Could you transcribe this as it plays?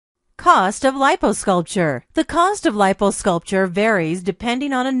Cost of liposculpture. The cost of liposculpture varies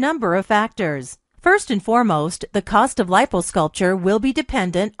depending on a number of factors. First and foremost, the cost of liposculpture will be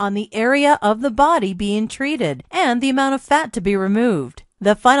dependent on the area of the body being treated and the amount of fat to be removed.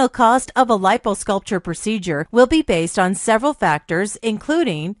 The final cost of a liposculpture procedure will be based on several factors,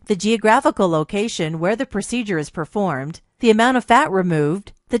 including the geographical location where the procedure is performed, the amount of fat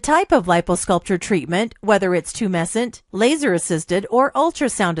removed, the type of liposculpture treatment, whether it's tumescent, laser-assisted, or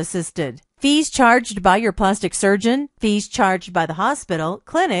ultrasound-assisted, fees charged by your plastic surgeon, fees charged by the hospital,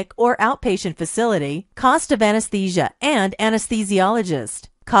 clinic, or outpatient facility, cost of anesthesia and anesthesiologist,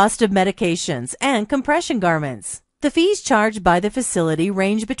 cost of medications and compression garments. The fees charged by the facility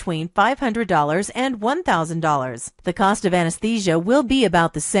range between $500 and $1,000. The cost of anesthesia will be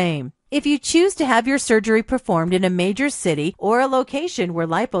about the same. If you choose to have your surgery performed in a major city or a location where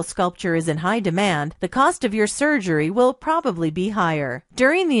liposculpture is in high demand, the cost of your surgery will probably be higher.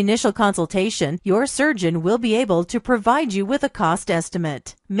 During the initial consultation, your surgeon will be able to provide you with a cost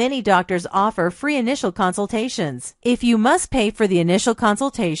estimate. Many doctors offer free initial consultations. If you must pay for the initial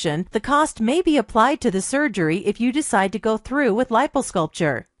consultation, the cost may be applied to the surgery if you decide to go through with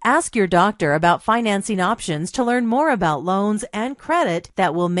liposculpture. Ask your doctor about financing options to learn more about loans and credit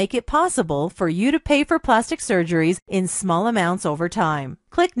that will make it possible for you to pay for plastic surgeries in small amounts over time.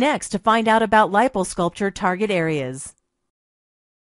 Click next to find out about liposculpture target areas.